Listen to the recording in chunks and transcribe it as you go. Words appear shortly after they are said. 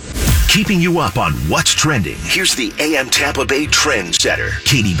Keeping you up on what's trending. Here's the AM Tampa Bay trendsetter,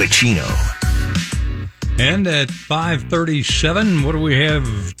 Katie Bacino. And at 5:37, what do we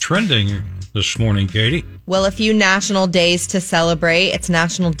have trending this morning, Katie? Well, a few national days to celebrate. It's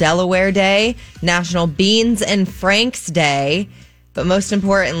National Delaware Day, National Beans and Franks Day, but most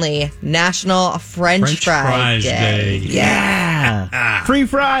importantly, National French Fries Day. Yeah. Free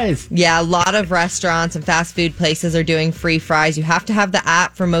fries. Yeah, a lot of restaurants and fast food places are doing free fries. You have to have the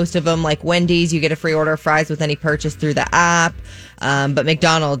app for most of them, like Wendy's. You get a free order of fries with any purchase through the app. But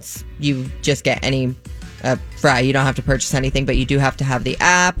McDonald's, you just get any fry. You don't have to purchase anything, but you do have to have the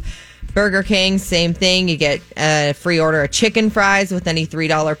app. Burger King, same thing. You get a free order of chicken fries with any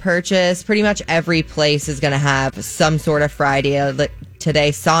 $3 purchase. Pretty much every place is going to have some sort of fry deal.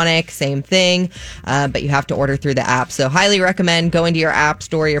 Today, Sonic, same thing, but you have to order through the app. So highly recommend going to your app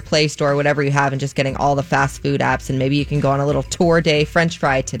store, your Play Store, whatever you have, and just getting all the fast food apps. And maybe you can go on a little tour day French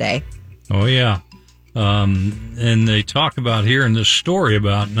fry today. Oh, yeah. And they talk about here in this story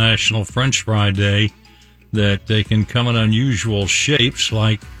about National French Fry Day that they can come in unusual shapes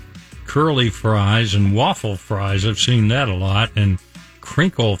like curly fries and waffle fries. I've seen that a lot. And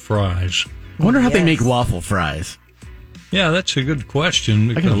crinkle fries. I wonder how they make waffle fries. Yeah, that's a good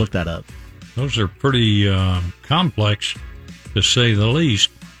question. I gotta look that up. Those are pretty complex, to say the least.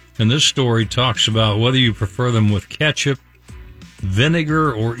 And this story talks about whether you prefer them with ketchup,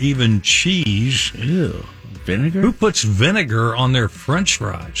 vinegar, or even cheese. Ew. Vinegar? Who puts vinegar on their French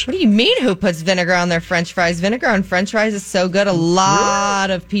fries? What do you mean who puts vinegar on their French fries? Vinegar on French fries is so good. A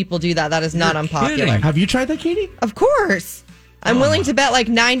lot of people do that. That is not unpopular. Kidding. Have you tried that, Katie? Of course. I'm willing to bet like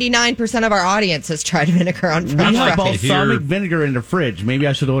 99% of our audience has tried vinegar on French We fries. have balsamic vinegar in the fridge. Maybe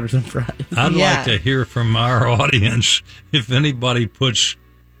I should order some fries. I'd like to hear from our audience if anybody puts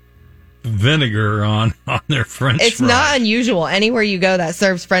vinegar on their French fries. It's not unusual. Anywhere you go that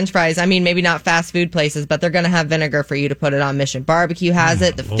serves French fries, I mean, maybe not fast food places, but they're going to have vinegar for you to put it on. Mission Barbecue has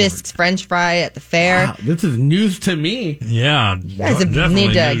it. The Lord. Fisk's French fry at the fair. Wow, this is news to me. Yeah, guys definitely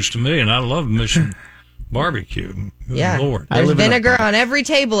need to- news to me, and I love Mission Barbecue. Good Yeah. Lord. I There's live in a vinegar farm. on every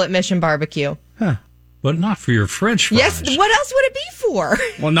table at Mission Barbecue. But not for your French fries. Yes, what else would it be for?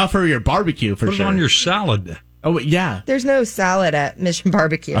 Well, not for your barbecue, for Put sure. it on your salad. Oh, yeah. There's no salad at Mission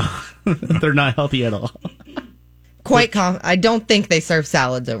Barbecue. They're not healthy at all. I don't think they serve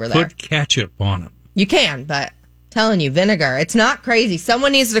salads over there. Put ketchup on them. You can, but telling you, vinegar. It's not crazy.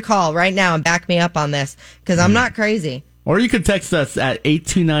 Someone needs to call right now and back me up on this, because I'm not crazy. Or you could text us at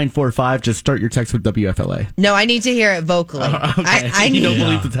 82945. Just start your text with WFLA. No, I need to hear it vocally. Okay. I You need don't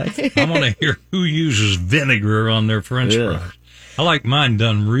believe the text? I want to hear who uses vinegar on their French Ugh. fries. I like mine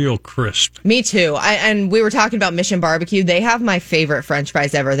done real crisp. Me too. And we were talking about Mission Barbecue. They have my favorite French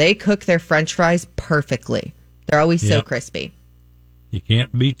fries ever. They cook their French fries perfectly. They're always so Yep. crispy. You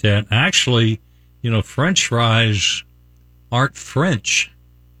can't beat that. Actually, French fries aren't French.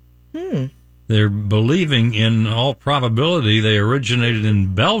 They're believing, in all probability, they originated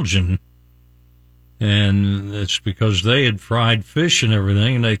in Belgium. And it's because they had fried fish and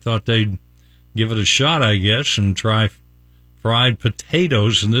everything, and they thought they'd give it a shot, I guess, and try fried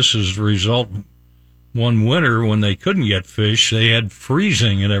potatoes. And this is the result. One winter, when they couldn't get fish, they had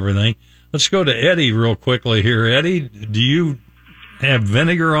freezing and everything. Let's go to Eddie real quickly here. Eddie, do you have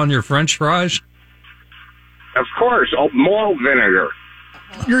vinegar on your French fries? Of course, malt vinegar.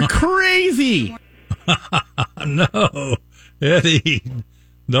 You're crazy. No, Eddie,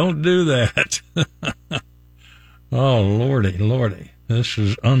 don't do that. Oh, Lordy. This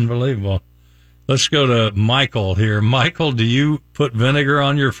is unbelievable. Let's go to Michael here. Michael, do you put vinegar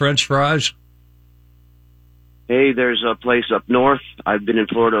on your French fries? Hey, there's a place up north. I've been in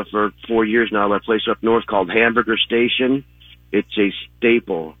Florida for 4 years now. A place up north called Hamburger Station. It's a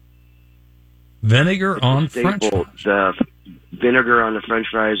staple. Vinegar on French Staple. fries? The vinegar on the French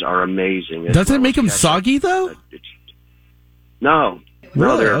fries are amazing. Doesn't it make them soggy, though? No. No,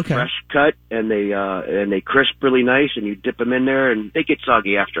 Really? they're Okay. fresh cut, and they crisp really nice, and you dip them in there, and they get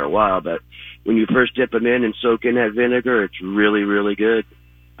soggy after a while, but when you first dip them in and soak in that vinegar, it's really, really good.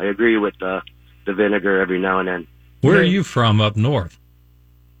 I agree with the vinegar every now and then. Where are you from up north?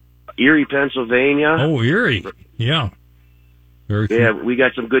 Erie, Pennsylvania. Oh, Erie. Yeah. Very cool. Yeah, we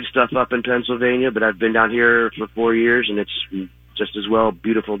got some good stuff up in Pennsylvania, but I've been down here for 4 years, and it's just as well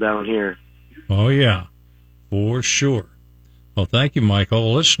beautiful down here. Oh, yeah, for sure. Well, thank you,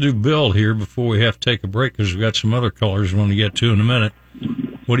 Michael. Let's do Bill here before we have to take a break, because we've got some other callers we want to get to in a minute.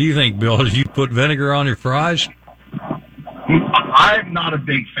 What do you think, Bill? Did you put vinegar on your fries? I'm not a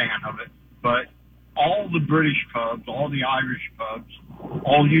big fan of it, but all the British pubs, all the Irish pubs,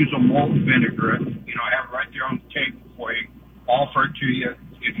 all use a malt vinegar. I have it right there on the table for you. Offer it to you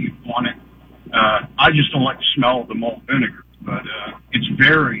if you want I just don't like the smell of the malt vinegar, but it's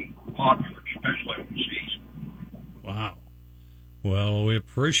very popular, especially overseas. Wow. Well, we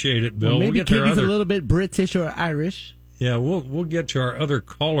appreciate it, Bill. Well, maybe we'll get to our Katie's other, a little bit British or Irish. Yeah, we'll get to our other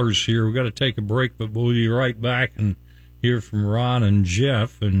callers here. We've got to take a break, but we'll be right back and hear from Ron and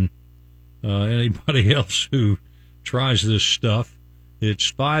Jeff and anybody else who tries this stuff.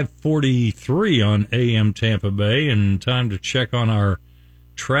 It's 5:43 on AM Tampa Bay, and time to check on our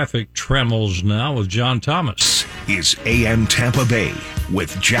traffic tremels now with John Thomas. Is AM Tampa Bay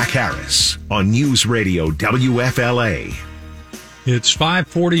with Jack Harris on News Radio WFLA. It's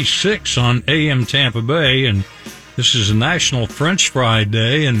 5:46 on AM Tampa Bay, and this is National French Fry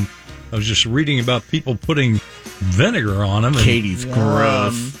Day, and I was just reading about people putting vinegar on them. Katie's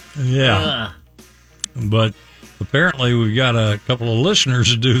gross. Yeah. But apparently we've got a couple of listeners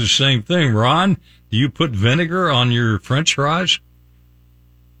who do the same thing. Ron, do you put vinegar on your French fries?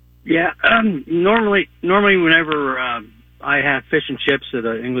 Yeah, normally whenever I have fish and chips at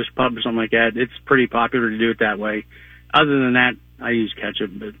an English pub or something like that, it's pretty popular to do it that way. Other than that, I use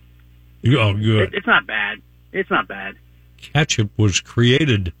ketchup, but Oh, good. it's not bad. It's not bad. Ketchup was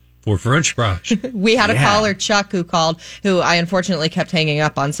created for French fries. We had a caller, Chuck, who called, who I unfortunately kept hanging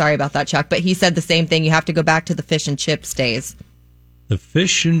up on. Sorry about that, Chuck. But he said the same thing. You have to go back to the fish and chips days. The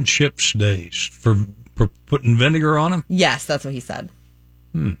fish and chips days for putting vinegar on them? Yes, that's what he said.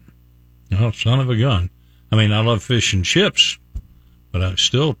 Oh, son of a gun. I mean, I love fish and chips, but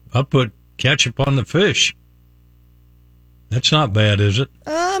I put ketchup on the fish. That's not bad, is it?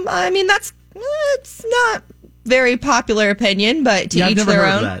 I mean, it's not very popular opinion, but to I've each never their heard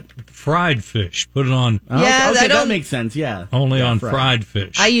own. of that. Fried fish. Put it on Yeah, okay, I that don't- makes sense. Yeah, only Yeah, on fried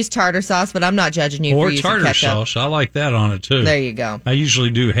fish. I use tartar sauce, but I'm not judging you for Or using tartar ketchup. sauce. I like that on it, too. There you go. I usually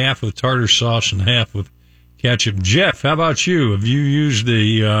do half with tartar sauce and half with ketchup. Jeff, how about you? Have you used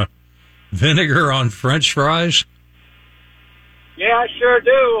the vinegar on French fries? Yeah, I sure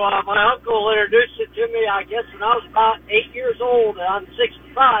do. My uncle introduced it to me, I guess, when I was about 8 years old. I'm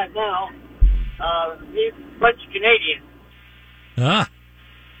 65 now. He's French Canadian. Ah.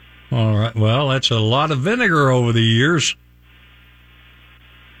 All right. Well, that's a lot of vinegar over the years.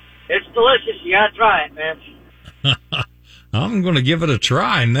 It's delicious. You gotta try it, man. I'm going to give it a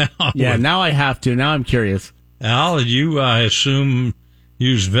try now. yeah. Now I have to. Now I'm curious. Al, you, I assume,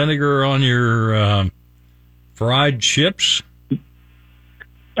 use vinegar on your fried chips?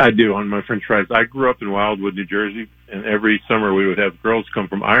 I do on my French fries. I grew up in Wildwood, New Jersey, and every summer we would have girls come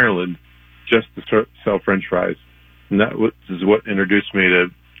from Ireland just to sell French fries. And that is what introduced me to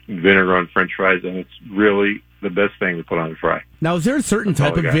vinegar on French fries, and it's really the best thing to put on a fry. Now, is there a certain That's all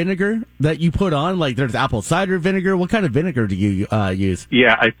type of I got. vinegar that you put on? Like, there's apple cider vinegar. What kind of vinegar do you use?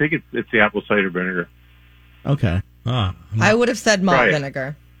 Yeah, I think it's the apple cider vinegar. Okay. I would have said malt Try it.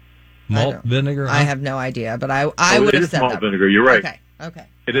 vinegar. Malt vinegar? I have no idea, but I Oh, would it have is said malt that. vinegar. You're right. Okay.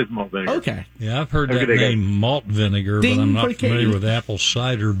 It is malt vinegar. Okay. Yeah, I've heard Have a that good day, name, malt vinegar, Ding but I'm for not familiar Katie. with apple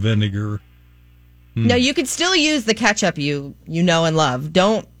cider vinegar. No, you could still use the ketchup you know and love.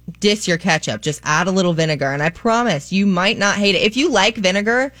 Don't diss your ketchup. Just add a little vinegar, and I promise you might not hate it. If you like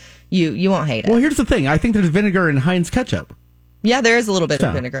vinegar, you won't hate it. Well, here's the thing. I think there's vinegar in Heinz ketchup. Yeah, there is a little bit So.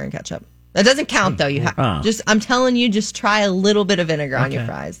 of vinegar in ketchup. That doesn't count though. You have just. I'm telling you, just try a little bit of vinegar on your Okay.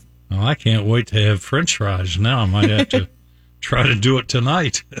 fries. Oh, I can't wait to have French fries now. I might have to try to do it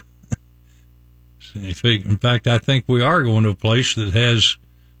tonight. In fact, I think we are going to a place that has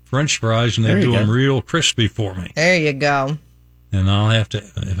French fries, and they There you do them go. real crispy for me. There you go. And I'll have to.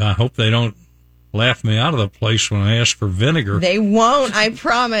 I hope they don't laugh me out of the place when I ask for vinegar. They won't. I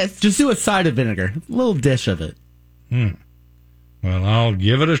promise. Just do a side of vinegar. A little dish of it. Well, I'll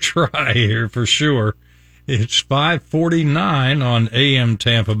give it a try here for sure. It's 5:49 on AM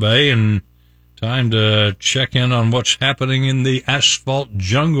Tampa Bay, and time to check in on what's happening in the asphalt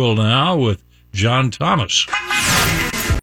jungle now with John Thomas.